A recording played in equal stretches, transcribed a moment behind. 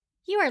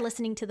You are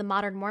listening to The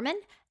Modern Mormon,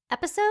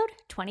 episode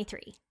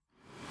 23.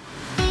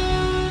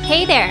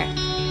 Hey there,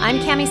 I'm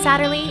Cami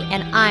Satterley,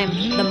 and I'm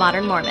The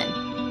Modern Mormon.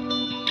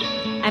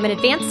 I'm an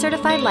advanced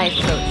certified life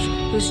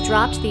coach who's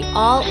dropped the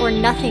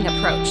all-or-nothing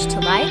approach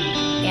to life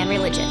and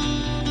religion.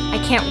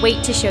 I can't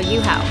wait to show you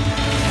how.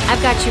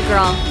 I've got you,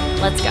 girl.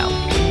 Let's go.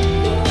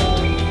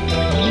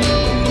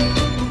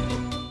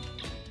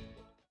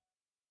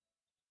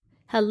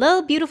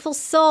 Hello, beautiful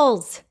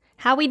souls.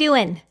 How we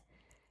doing?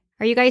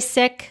 Are you guys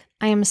sick?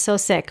 I am so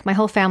sick. My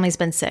whole family's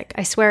been sick.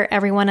 I swear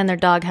everyone and their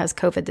dog has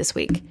COVID this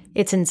week.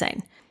 It's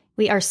insane.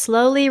 We are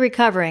slowly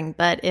recovering,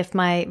 but if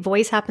my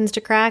voice happens to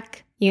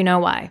crack, you know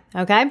why,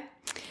 okay?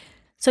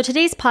 So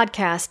today's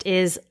podcast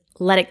is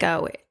Let It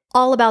Go.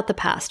 All about the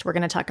past we're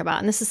going to talk about.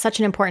 And this is such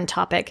an important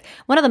topic.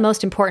 One of the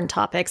most important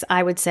topics,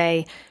 I would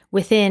say,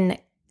 within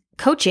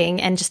coaching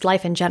and just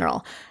life in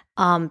general.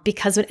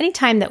 Because any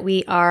time that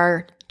we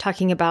are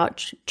talking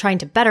about trying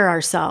to better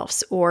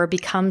ourselves or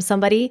become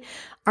somebody,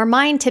 our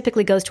mind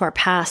typically goes to our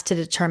past to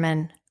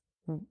determine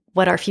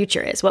what our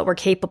future is, what we're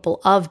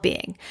capable of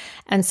being.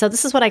 And so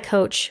this is what I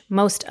coach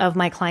most of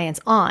my clients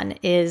on,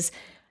 is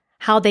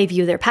how they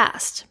view their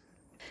past.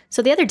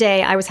 So the other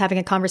day I was having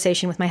a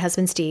conversation with my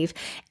husband, Steve,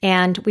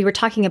 and we were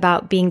talking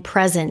about being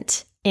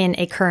present in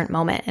a current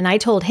moment. And I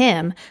told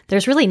him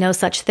there's really no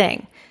such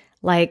thing.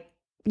 Like,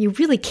 you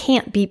really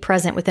can't be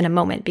present within a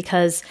moment,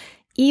 because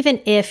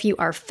even if you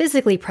are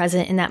physically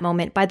present in that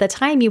moment, by the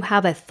time you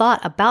have a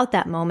thought about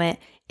that moment,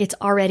 it's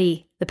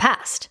already the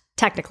past,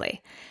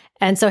 technically.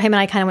 And so him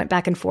and I kind of went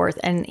back and forth,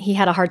 and he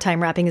had a hard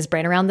time wrapping his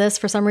brain around this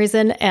for some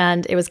reason.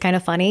 And it was kind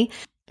of funny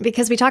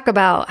because we talk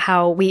about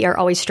how we are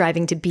always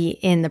striving to be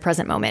in the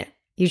present moment.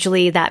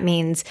 Usually that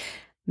means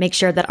make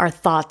sure that our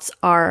thoughts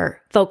are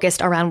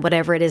focused around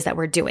whatever it is that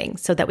we're doing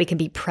so that we can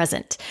be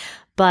present.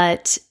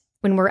 But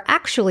when we're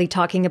actually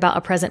talking about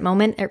a present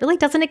moment, it really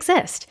doesn't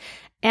exist.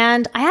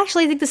 And I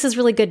actually think this is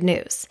really good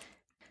news.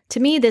 To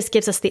me, this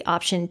gives us the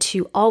option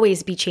to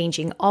always be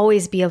changing,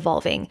 always be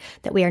evolving,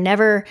 that we are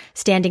never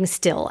standing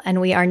still and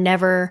we are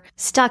never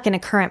stuck in a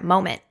current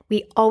moment.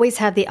 We always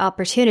have the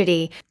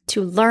opportunity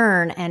to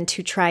learn and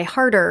to try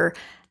harder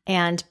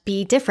and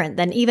be different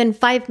than even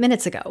 5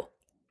 minutes ago.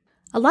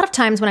 A lot of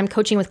times when I'm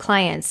coaching with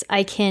clients,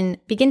 I can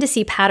begin to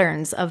see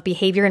patterns of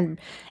behavior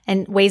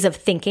and ways of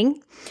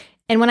thinking.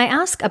 And when I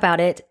ask about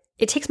it,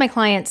 it takes my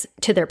clients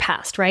to their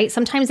past, right?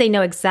 Sometimes they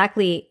know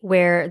exactly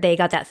where they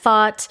got that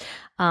thought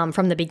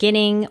from the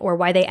beginning or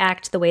why they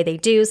act the way they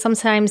do.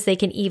 Sometimes they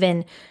can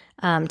even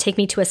take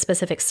me to a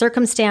specific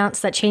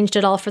circumstance that changed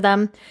it all for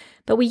them.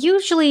 But we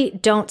usually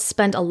don't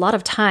spend a lot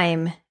of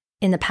time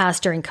in the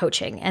past during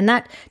coaching. And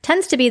that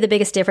tends to be the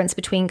biggest difference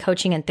between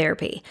coaching and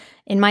therapy.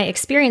 In my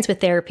experience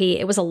with therapy,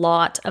 it was a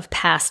lot of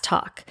past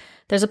talk.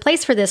 There's a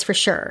place for this for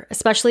sure,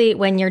 especially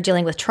when you're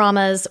dealing with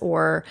traumas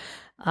or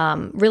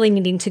really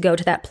needing to go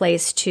to that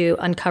place to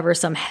uncover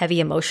some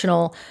heavy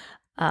emotional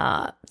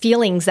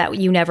feelings that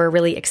you never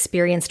really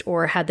experienced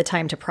or had the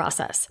time to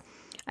process.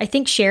 I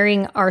think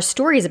sharing our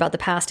stories about the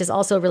past is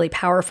also really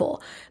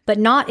powerful, but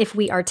not if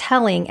we are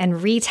telling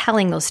and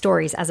retelling those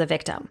stories as a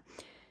victim.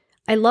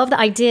 I love the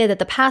idea that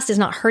the past is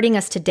not hurting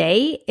us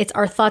today, it's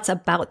our thoughts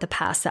about the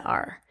past that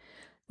are,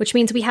 which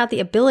means we have the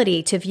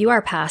ability to view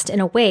our past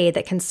in a way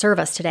that can serve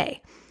us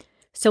today.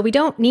 So we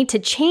don't need to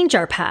change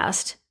our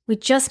past, we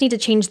just need to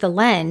change the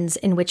lens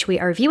in which we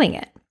are viewing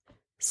it.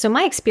 So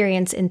my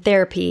experience in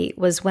therapy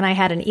was when I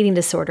had an eating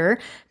disorder,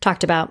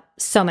 talked about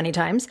so many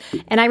times,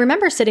 and I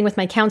remember sitting with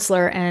my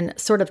counselor and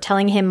sort of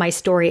telling him my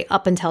story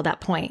up until that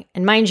point.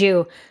 And mind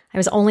you, I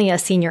was only a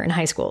senior in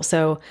high school,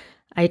 so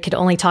I could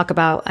only talk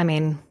about,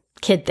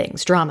 kid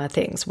things, drama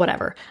things,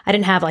 whatever. I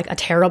didn't have like a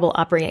terrible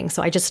upbringing,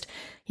 so I just,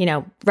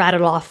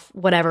 rattled off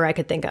whatever I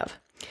could think of.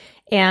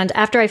 And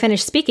after I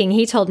finished speaking,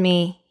 he told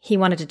me he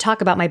wanted to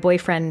talk about my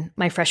boyfriend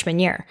my freshman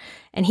year.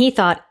 And he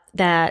thought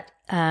that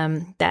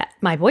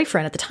my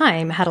boyfriend at the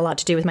time had a lot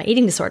to do with my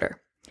eating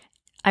disorder.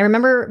 I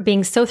remember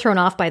being so thrown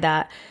off by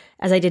that,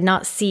 as I did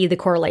not see the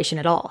correlation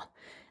at all.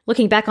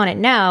 Looking back on it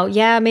now,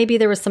 yeah, maybe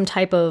there was some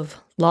type of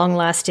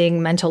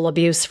long-lasting mental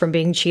abuse from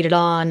being cheated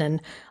on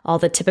and all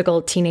the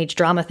typical teenage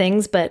drama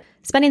things, but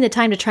spending the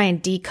time to try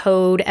and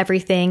decode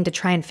everything, to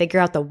try and figure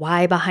out the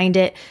why behind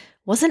it,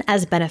 wasn't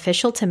as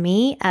beneficial to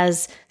me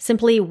as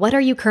simply, what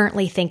are you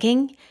currently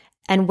thinking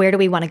and where do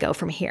we want to go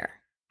from here?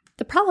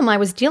 The problem I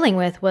was dealing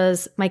with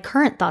was my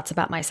current thoughts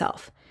about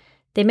myself.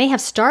 They may have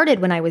started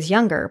when I was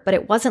younger, but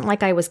it wasn't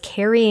like I was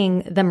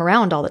carrying them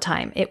around all the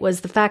time. It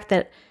was the fact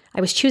that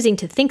I was choosing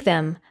to think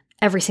them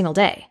every single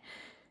day.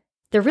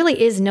 There really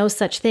is no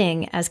such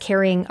thing as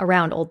carrying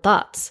around old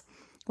thoughts.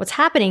 What's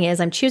happening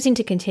is I'm choosing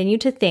to continue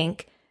to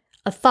think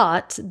a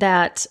thought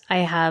that I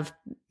have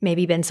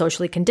maybe been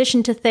socially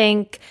conditioned to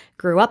think,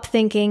 grew up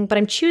thinking, but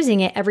I'm choosing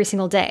it every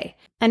single day.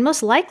 And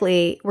most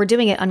likely, we're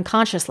doing it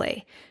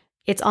unconsciously.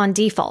 It's on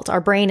default.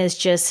 Our brain is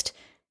just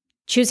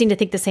choosing to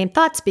think the same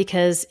thoughts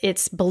because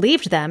it's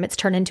believed them. It's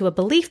turned into a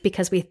belief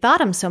because we thought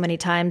them so many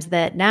times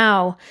that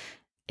now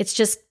it's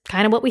just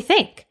kind of what we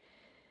think.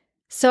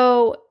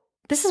 So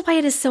this is why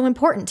it is so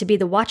important to be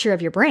the watcher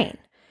of your brain.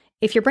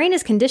 if your brain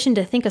is conditioned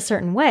to think a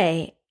certain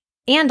way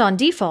and on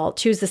default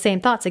choose the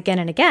same thoughts again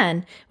and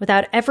again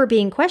without ever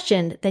being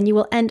questioned, then you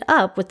will end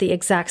up with the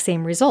exact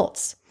same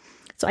results.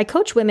 So I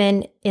coach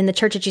women in the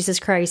Church of Jesus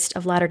Christ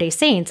of Latter-day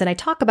Saints, and I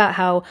talk about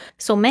how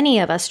so many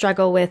of us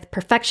struggle with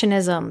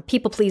perfectionism,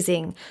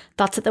 people-pleasing,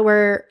 thoughts that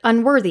we're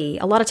unworthy.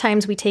 A lot of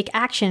times we take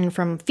action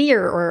from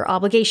fear or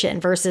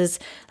obligation versus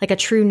like a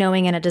true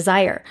knowing and a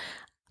desire.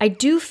 I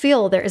do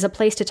feel there is a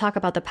place to talk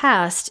about the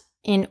past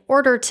in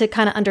order to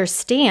kind of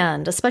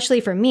understand,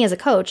 especially for me as a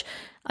coach,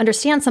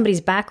 understand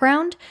somebody's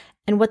background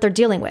and what they're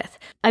dealing with.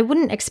 I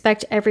wouldn't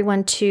expect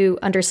everyone to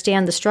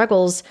understand the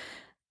struggles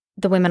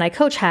the women I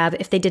coach have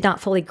if they did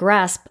not fully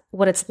grasp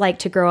what it's like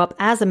to grow up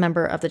as a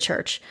member of the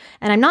church.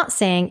 And I'm not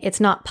saying it's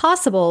not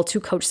possible to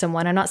coach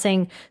someone. I'm not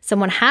saying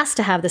someone has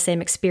to have the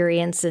same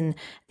experience and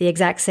the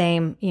exact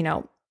same,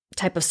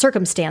 type of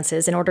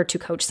circumstances in order to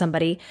coach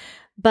somebody.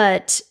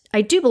 But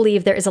I do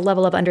believe there is a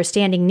level of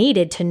understanding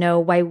needed to know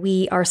why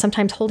we are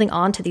sometimes holding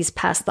on to these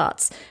past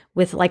thoughts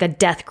with like a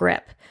death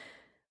grip.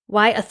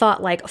 Why a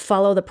thought like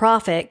follow the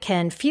prophet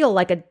can feel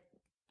like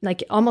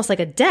almost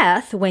like a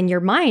death when your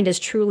mind is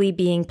truly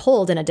being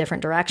pulled in a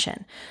different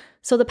direction.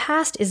 So the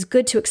past is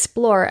good to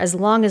explore as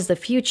long as the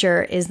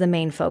future is the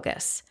main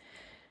focus.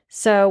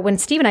 So when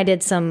Steve and I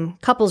did some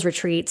couples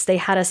retreats, they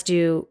had us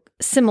do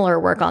similar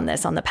work on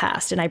this, on the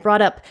past. And I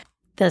brought up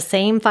the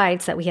same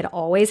fights that we had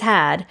always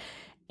had.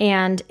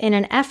 And in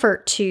an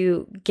effort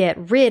to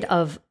get rid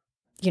of,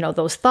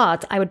 those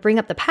thoughts, I would bring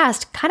up the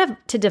past kind of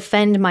to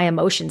defend my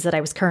emotions that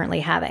I was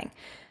currently having.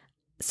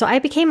 So I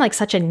became like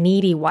such a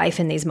needy wife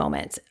in these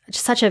moments,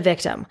 such a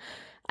victim.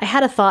 I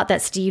had a thought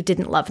that Steve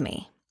didn't love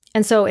me.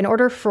 And so in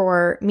order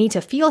for me to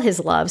feel his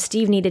love,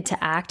 Steve needed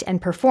to act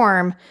and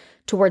perform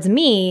towards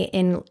me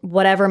in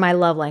whatever my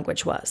love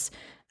language was.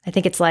 I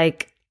think it's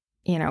like,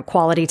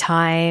 quality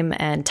time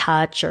and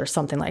touch or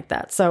something like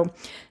that. So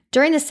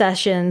during the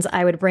sessions,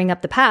 I would bring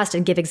up the past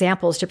and give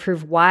examples to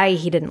prove why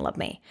he didn't love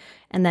me.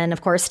 And then,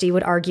 of course, Steve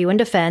would argue and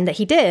defend that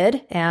he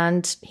did,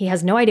 and he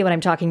has no idea what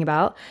I'm talking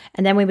about.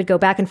 And then we would go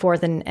back and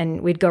forth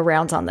and we'd go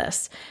rounds on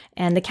this.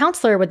 And the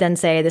counselor would then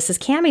say, this is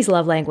Cammie's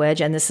love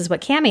language, and this is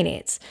what Cammie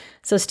needs.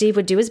 So Steve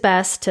would do his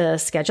best to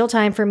schedule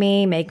time for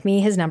me, make me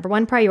his number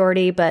one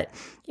priority, but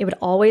it would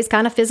always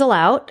kind of fizzle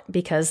out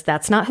because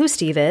that's not who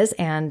Steve is,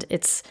 and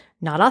it's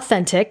not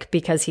authentic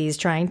because he's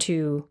trying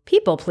to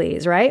people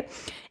please, right?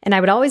 And I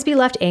would always be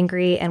left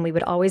angry, and we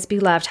would always be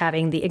left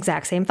having the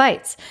exact same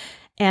fights.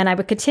 And I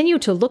would continue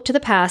to look to the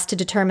past to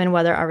determine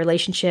whether our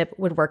relationship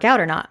would work out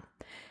or not.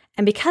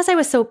 And because I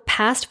was so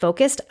past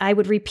focused, I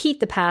would repeat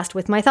the past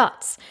with my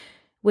thoughts,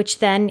 which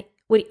then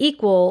would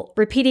equal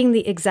repeating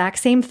the exact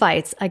same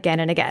fights again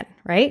and again,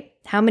 right?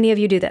 How many of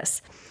you do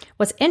this?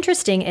 What's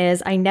interesting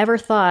is I never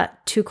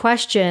thought to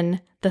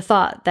question the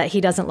thought that he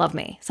doesn't love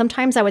me.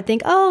 Sometimes I would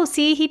think, oh,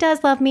 see, he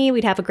does love me.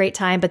 We'd have a great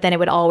time, but then it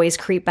would always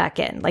creep back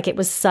in. Like it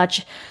was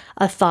such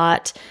a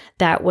thought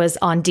that was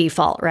on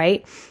default,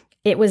 right?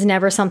 It was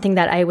never something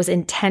that I was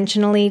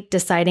intentionally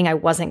deciding I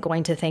wasn't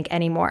going to think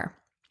anymore.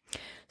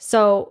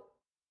 So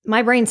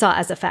my brain saw it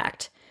as a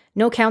fact.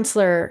 No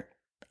counselor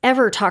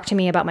ever talked to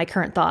me about my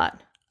current thought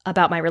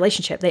about my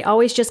relationship. They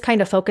always just kind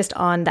of focused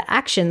on the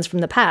actions from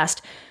the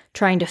past,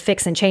 trying to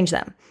fix and change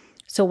them.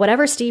 So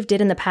whatever Steve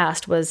did in the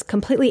past was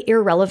completely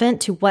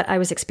irrelevant to what I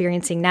was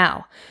experiencing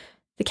now.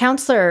 The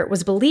counselor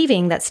was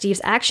believing that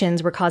Steve's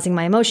actions were causing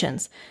my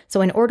emotions.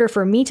 So in order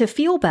for me to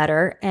feel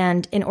better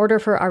and in order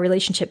for our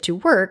relationship to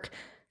work,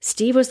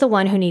 Steve was the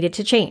one who needed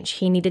to change.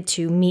 He needed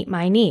to meet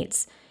my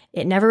needs.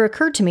 It never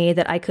occurred to me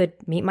that I could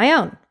meet my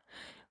own.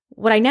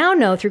 What I now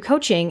know through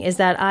coaching is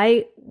that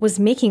I was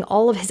making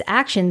all of his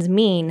actions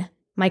mean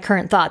my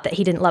current thought that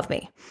he didn't love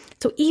me.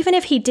 So even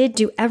if he did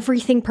do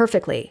everything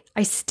perfectly,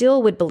 I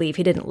still would believe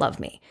he didn't love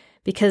me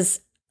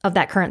because of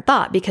that current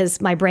thought,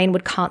 because my brain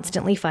would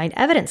constantly find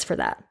evidence for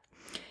that.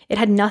 It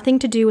had nothing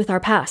to do with our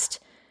past.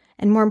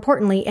 And more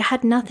importantly, it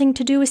had nothing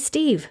to do with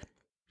Steve.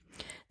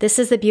 This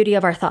is the beauty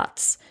of our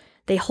thoughts.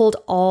 They hold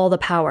all the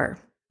power.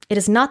 It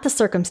is not the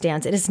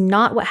circumstance. It is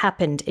not what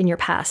happened in your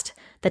past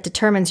that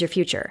determines your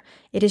future.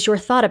 It is your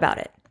thought about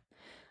it.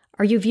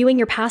 Are you viewing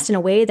your past in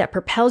a way that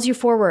propels you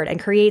forward and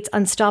creates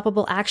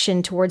unstoppable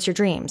action towards your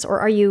dreams? Or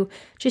are you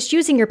just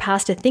using your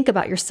past to think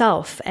about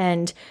yourself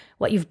and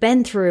what you've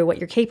been through, what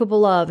you're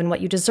capable of, and what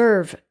you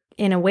deserve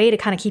in a way to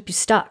kind of keep you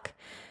stuck?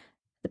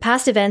 The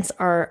past events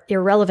are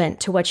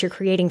irrelevant to what you're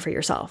creating for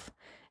yourself.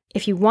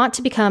 If you want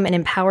to become an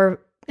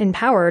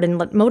empowered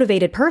and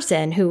motivated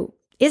person who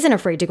isn't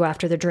afraid to go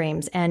after their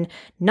dreams and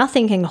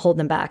nothing can hold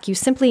them back, you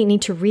simply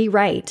need to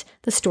rewrite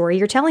the story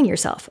you're telling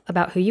yourself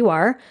about who you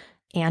are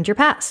and your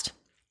past.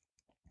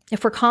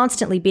 If we're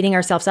constantly beating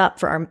ourselves up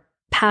for our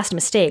past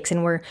mistakes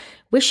and we're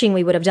wishing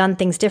we would have done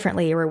things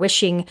differently, or we're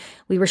wishing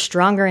we were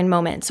stronger in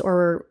moments,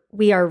 or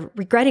we are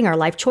regretting our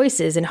life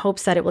choices in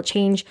hopes that it will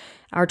change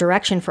our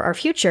direction for our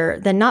future,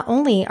 then not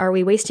only are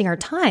we wasting our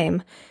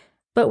time,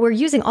 but we're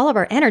using all of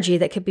our energy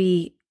that could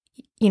be,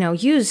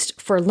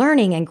 used for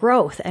learning and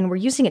growth, and we're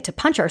using it to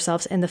punch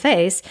ourselves in the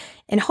face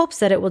in hopes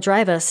that it will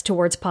drive us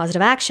towards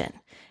positive action.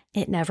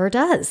 It never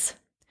does.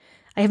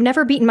 I have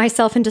never beaten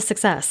myself into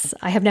success.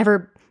 I have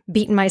never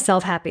beaten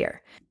myself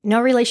happier.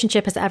 No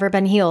relationship has ever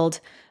been healed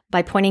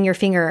by pointing your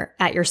finger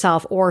at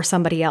yourself or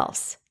somebody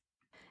else.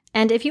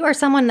 And if you are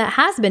someone that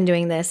has been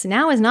doing this,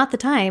 now is not the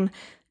time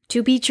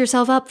to beat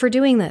yourself up for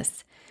doing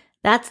this.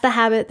 That's the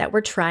habit that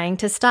we're trying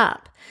to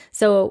stop.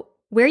 So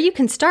where you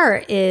can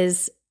start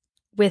is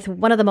with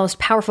one of the most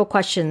powerful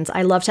questions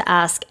I love to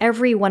ask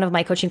every one of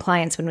my coaching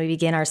clients when we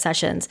begin our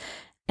sessions,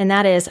 and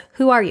that is,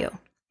 who are you?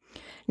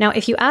 Now,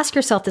 if you ask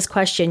yourself this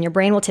question, your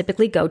brain will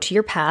typically go to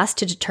your past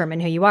to determine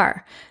who you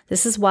are.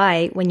 This is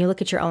why when you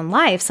look at your own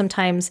life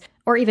sometimes,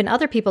 or even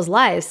other people's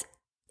lives,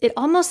 it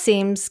almost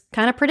seems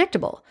kind of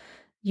predictable.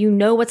 You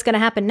know what's going to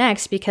happen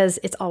next because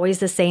it's always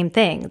the same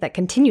thing that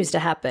continues to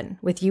happen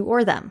with you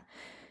or them.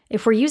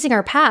 If we're using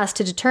our past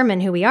to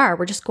determine who we are,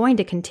 we're just going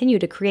to continue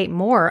to create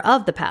more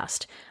of the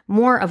past,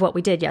 more of what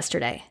we did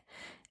yesterday.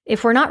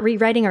 If we're not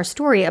rewriting our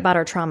story about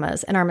our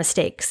traumas and our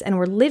mistakes, and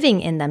we're living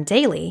in them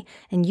daily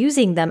and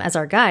using them as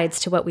our guides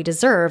to what we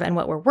deserve and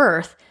what we're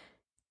worth,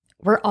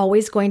 we're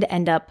always going to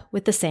end up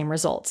with the same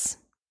results.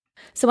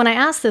 So when I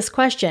ask this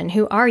question,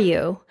 who are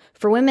you?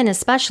 For women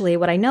especially,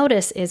 what I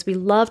notice is we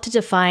love to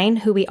define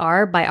who we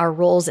are by our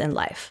roles in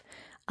life.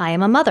 I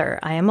am a mother.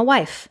 I am a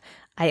wife.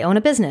 I own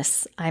a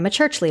business. I'm a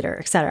church leader,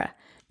 etc.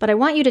 But I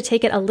want you to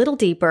take it a little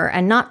deeper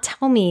and not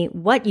tell me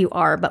what you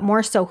are, but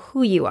more so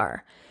who you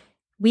are.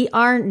 We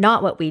are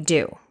not what we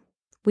do.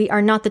 We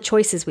are not the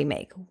choices we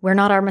make. We're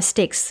not our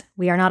mistakes.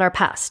 We are not our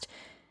past.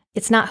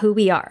 It's not who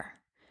we are.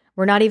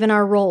 We're not even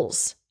our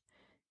roles.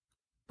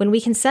 When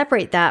we can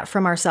separate that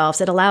from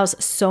ourselves, it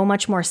allows so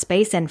much more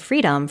space and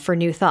freedom for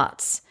new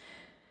thoughts.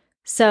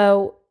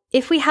 So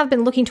if we have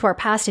been looking to our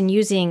past and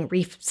using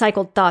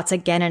recycled thoughts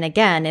again and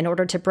again in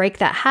order to break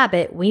that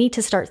habit, we need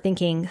to start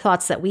thinking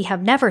thoughts that we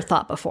have never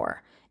thought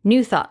before,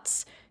 new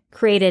thoughts,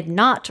 created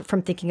not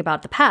from thinking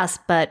about the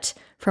past, but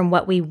from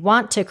what we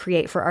want to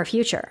create for our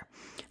future.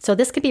 So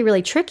this could be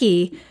really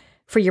tricky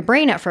for your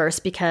brain at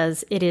first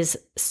because it is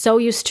so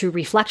used to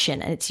reflection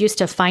and it's used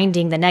to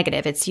finding the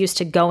negative. It's used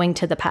to going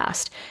to the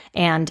past.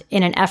 And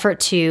in an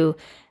effort to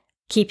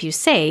keep you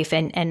safe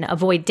and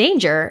avoid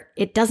danger,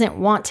 it doesn't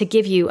want to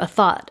give you a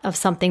thought of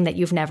something that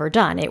you've never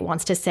done. It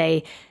wants to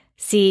say,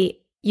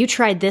 see, you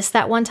tried this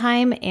that one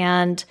time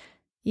and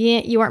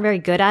you weren't very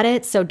good at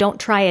it, so don't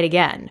try it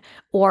again.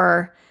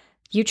 Or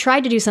you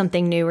tried to do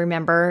something new,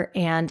 remember,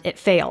 and it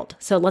failed,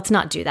 so let's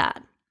not do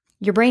that.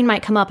 Your brain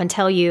might come up and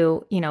tell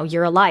you,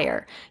 you're a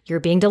liar, you're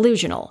being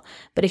delusional.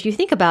 But if you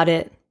think about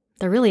it,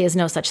 there really is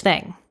no such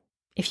thing.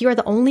 If you are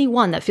the only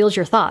one that feels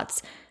your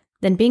thoughts,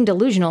 then being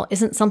delusional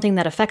isn't something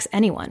that affects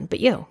anyone but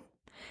you.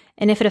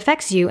 And if it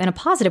affects you in a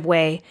positive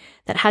way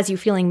that has you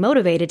feeling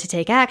motivated to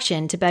take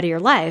action to better your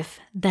life,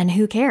 then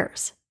who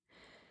cares?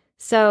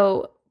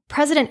 So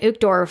President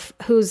Uchtdorf,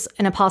 who's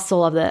an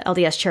apostle of the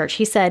LDS Church,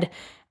 he said,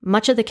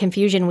 much of the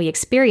confusion we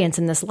experience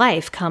in this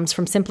life comes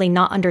from simply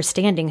not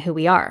understanding who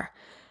we are.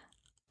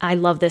 I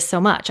love this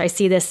so much. I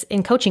see this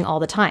in coaching all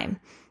the time.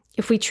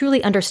 If we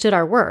truly understood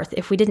our worth,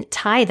 if we didn't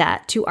tie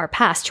that to our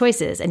past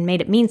choices and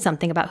made it mean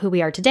something about who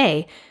we are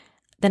today,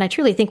 then I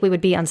truly think we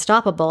would be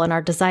unstoppable in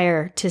our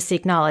desire to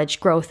seek knowledge,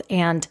 growth,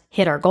 and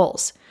hit our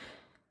goals.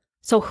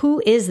 So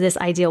who is this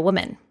ideal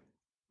woman?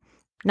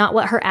 Not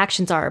what her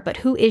actions are, but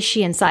who is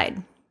she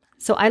inside?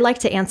 So I like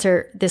to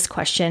answer this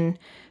question.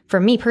 For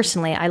me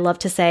personally, I love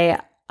to say,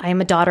 I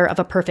am a daughter of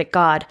a perfect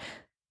God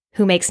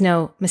who makes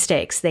no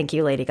mistakes. Thank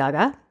you, Lady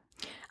Gaga.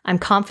 I'm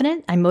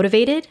confident, I'm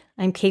motivated,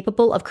 I'm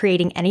capable of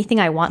creating anything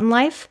I want in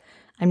life.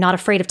 I'm not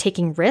afraid of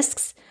taking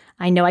risks.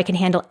 I know I can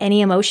handle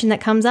any emotion that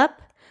comes up.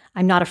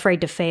 I'm not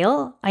afraid to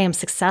fail. I am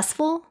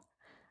successful,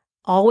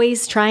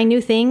 always trying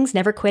new things,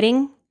 never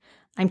quitting.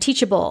 I'm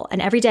teachable,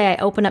 and every day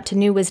I open up to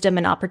new wisdom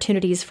and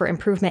opportunities for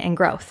improvement and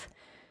growth.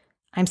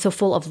 I'm so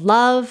full of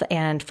love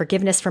and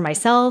forgiveness for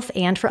myself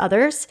and for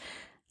others.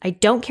 I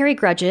don't carry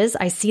grudges.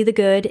 I see the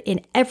good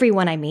in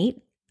everyone I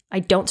meet. I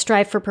don't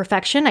strive for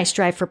perfection. I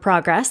strive for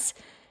progress.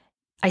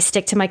 I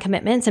stick to my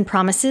commitments and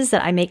promises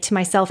that I make to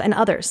myself and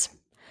others.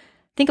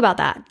 Think about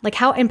that. Like,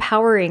 how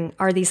empowering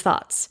are these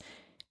thoughts?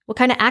 What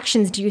kind of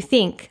actions do you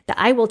think that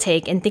I will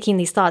take in thinking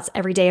these thoughts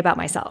every day about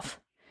myself?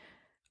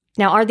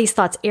 Now, are these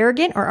thoughts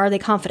arrogant or are they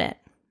confident?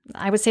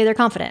 I would say they're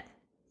confident.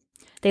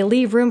 They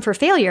leave room for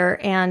failure,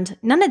 and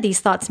none of these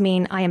thoughts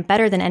mean I am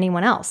better than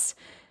anyone else.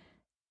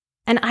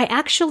 And I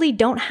actually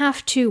don't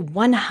have to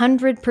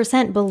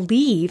 100%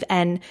 believe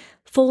and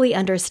fully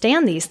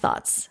understand these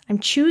thoughts. I'm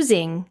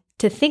choosing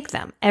to think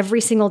them every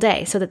single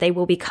day so that they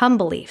will become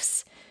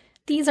beliefs.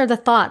 These are the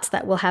thoughts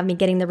that will have me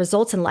getting the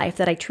results in life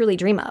that I truly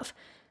dream of.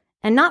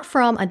 And not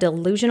from a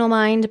delusional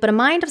mind, but a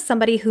mind of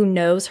somebody who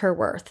knows her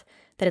worth,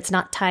 that it's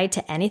not tied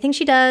to anything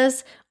she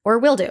does or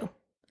will do.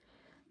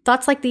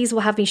 Thoughts like these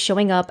will have me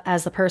showing up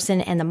as the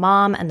person and the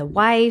mom and the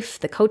wife,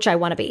 the coach I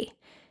want to be.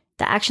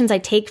 The actions I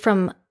take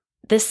from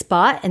this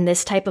spot and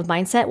this type of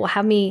mindset will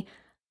have me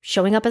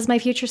showing up as my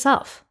future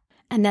self.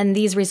 And then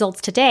these results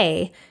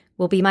today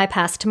will be my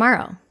past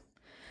tomorrow.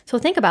 So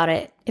think about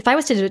it. If I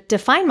was to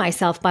define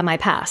myself by my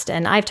past,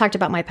 and I've talked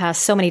about my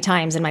past so many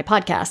times in my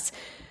podcasts,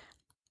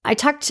 I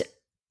talked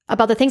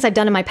about the things I've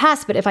done in my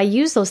past, but if I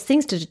use those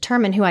things to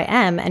determine who I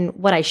am and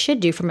what I should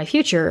do for my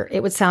future,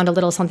 it would sound a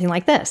little something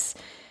like this.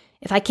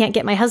 If I can't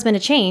get my husband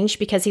to change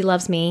because he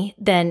loves me,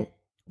 then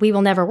we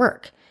will never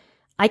work.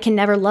 I can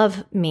never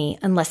love me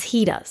unless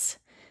he does.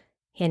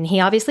 And he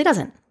obviously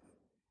doesn't.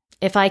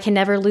 If I can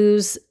never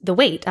lose the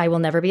weight, I will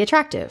never be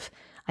attractive.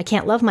 I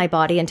can't love my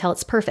body until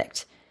it's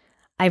perfect.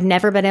 I've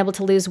never been able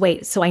to lose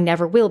weight, so I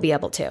never will be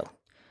able to.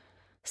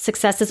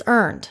 Success is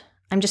earned.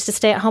 I'm just a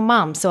stay-at-home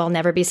mom, so I'll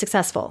never be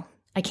successful.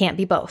 I can't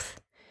be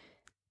both.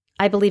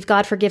 I believe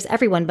God forgives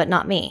everyone but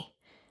not me.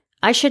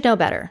 I should know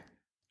better.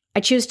 I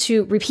choose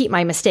to repeat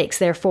my mistakes,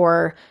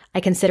 therefore I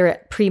consider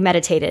it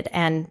premeditated,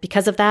 and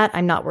because of that,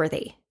 I'm not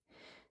worthy.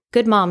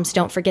 Good moms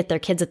don't forget their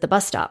kids at the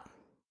bus stop.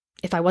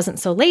 If I wasn't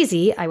so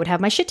lazy, I would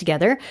have my shit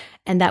together,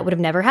 and that would have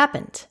never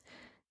happened.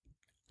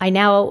 I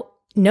now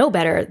know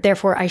better,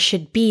 therefore I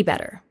should be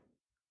better.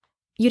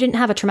 You didn't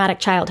have a traumatic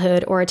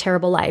childhood or a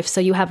terrible life,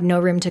 so you have no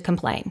room to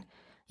complain.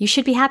 You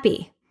should be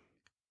happy.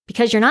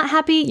 Because you're not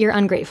happy, you're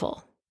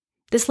ungrateful.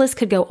 This list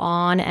could go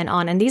on,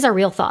 and these are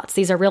real thoughts.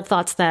 These are real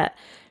thoughts that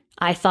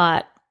I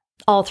thought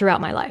all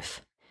throughout my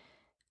life.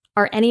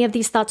 Are any of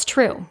these thoughts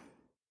true?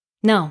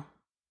 No.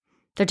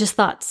 They're just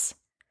thoughts.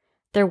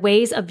 They're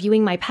ways of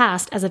viewing my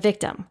past as a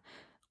victim,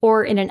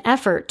 or in an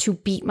effort to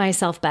beat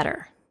myself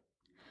better.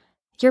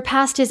 Your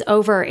past is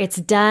over. It's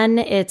done.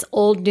 It's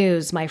old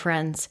news, my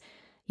friends.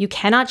 You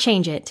cannot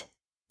change it.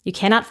 You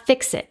cannot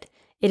fix it.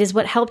 It is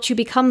what helped you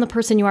become the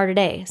person you are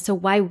today, so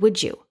why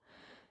would you?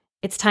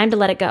 It's time to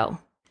let it go.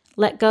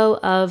 Let go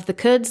of the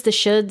coulds, the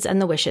shoulds,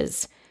 and the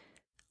wishes.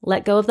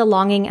 Let go of the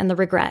longing and the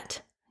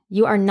regret.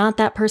 You are not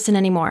that person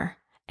anymore.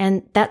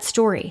 And that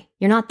story,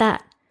 you're not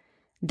that.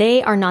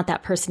 They are not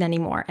that person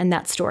anymore, and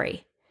that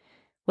story.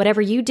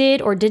 Whatever you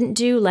did or didn't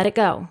do, let it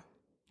go.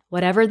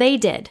 Whatever they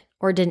did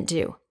or didn't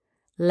do,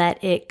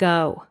 let it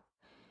go.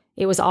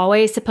 It was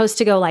always supposed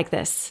to go like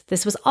this.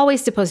 This was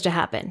always supposed to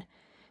happen.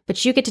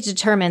 But you get to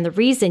determine the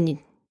reason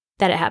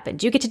that it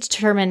happened. You get to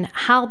determine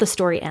how the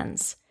story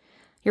ends.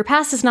 Your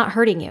past is not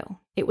hurting you.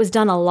 It was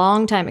done a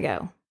long time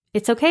ago.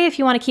 It's okay if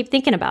you want to keep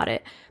thinking about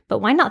it, but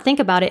why not think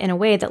about it in a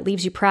way that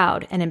leaves you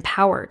proud and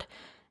empowered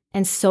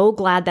and so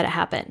glad that it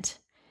happened?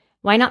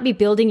 Why not be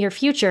building your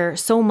future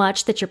so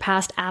much that your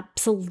past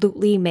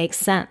absolutely makes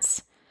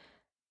sense?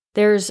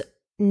 There's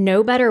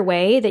no better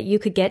way that you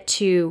could get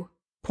to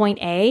point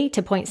A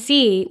to point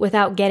C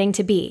without getting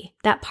to B.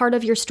 That part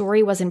of your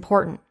story was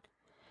important.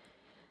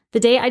 The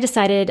day I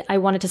decided I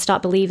wanted to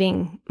stop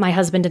believing my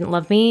husband didn't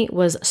love me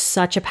was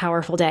such a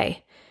powerful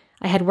day.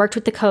 I had worked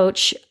with the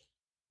coach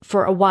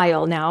for a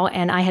while now,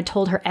 and I had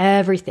told her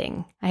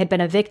everything. I had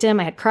been a victim,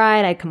 I had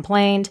cried, I had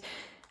complained.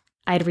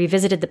 I had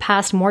revisited the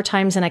past more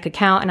times than I could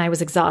count, and I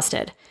was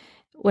exhausted.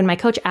 When my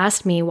coach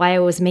asked me why I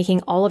was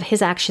making all of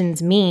his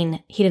actions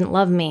mean he didn't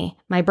love me,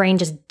 my brain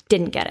just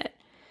didn't get it.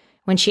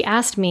 When she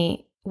asked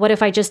me, what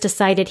if I just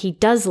decided he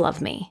does love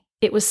me?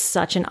 It was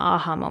such an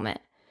aha moment.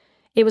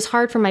 It was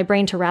hard for my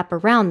brain to wrap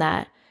around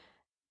that,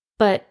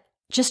 but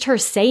just her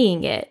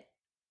saying it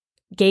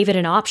gave it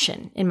an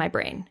option in my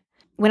brain.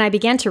 When I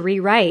began to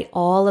rewrite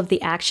all of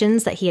the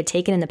actions that he had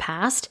taken in the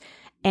past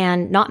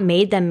and not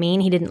made them mean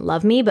he didn't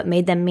love me, but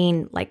made them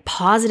mean like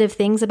positive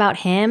things about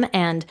him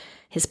and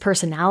his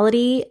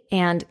personality,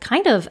 and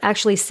kind of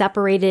actually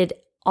separated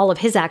all of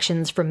his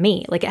actions from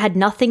me. Like it had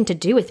nothing to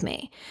do with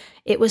me.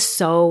 It was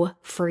so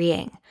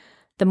freeing.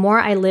 The more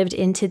I lived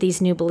into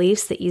these new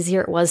beliefs, the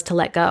easier it was to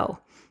let go.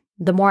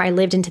 The more I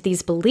lived into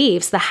these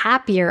beliefs, the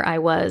happier I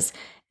was,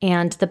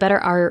 and the better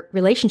our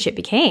relationship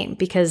became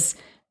because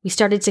we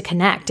started to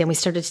connect and we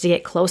started to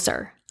get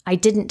closer. I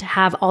didn't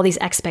have all these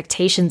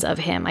expectations of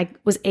him. I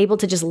was able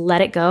to just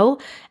let it go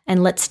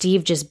and let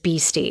Steve just be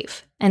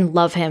Steve and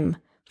love him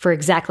for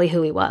exactly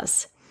who he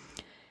was.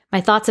 My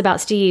thoughts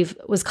about Steve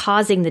was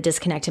causing the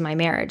disconnect in my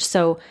marriage.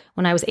 So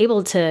when I was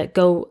able to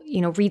go,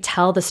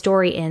 retell the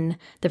story in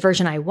the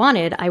version I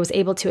wanted, I was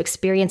able to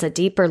experience a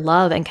deeper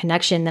love and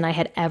connection than I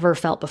had ever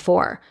felt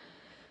before.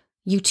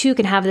 You too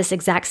can have this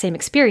exact same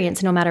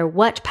experience no matter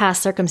what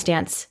past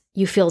circumstance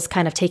you feel is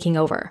kind of taking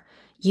over.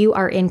 You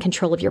are in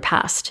control of your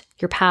past.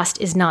 Your past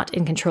is not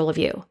in control of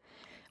you.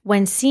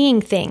 When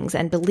seeing things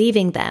and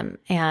believing them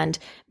and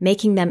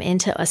making them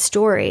into a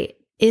story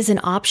is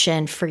an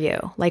option for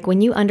you. Like when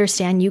you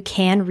understand you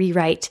can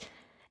rewrite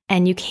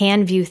and you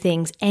can view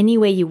things any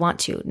way you want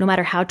to, no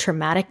matter how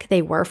traumatic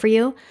they were for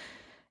you,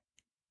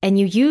 and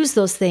you use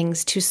those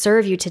things to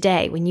serve you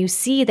today, when you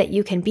see that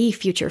you can be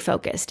future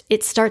focused,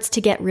 it starts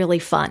to get really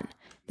fun.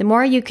 The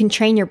more you can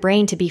train your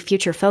brain to be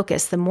future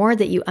focused, the more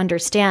that you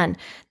understand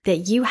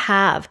that you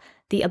have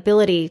the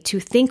ability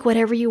to think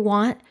whatever you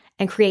want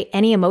and create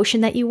any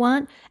emotion that you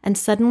want, and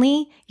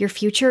suddenly your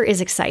future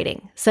is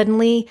exciting.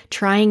 Suddenly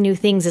trying new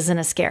things isn't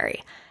as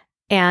scary,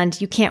 and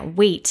you can't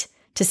wait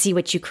to see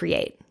what you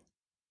create.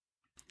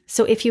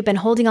 So if you've been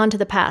holding on to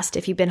the past,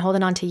 if you've been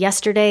holding on to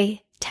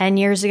yesterday, 10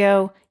 years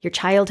ago, your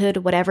childhood,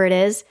 whatever it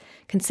is,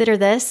 consider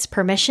this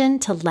permission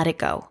to let it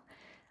go.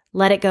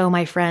 Let it go,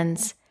 my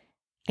friends.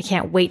 I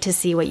can't wait to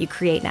see what you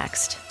create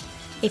next.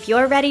 If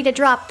you're ready to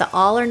drop the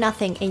all or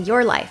nothing in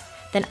your life,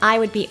 then I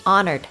would be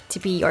honored to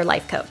be your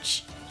life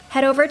coach.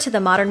 Head over to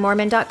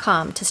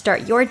themodernmormon.com to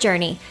start your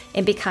journey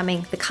in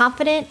becoming the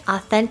confident,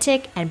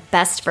 authentic, and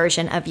best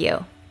version of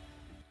you.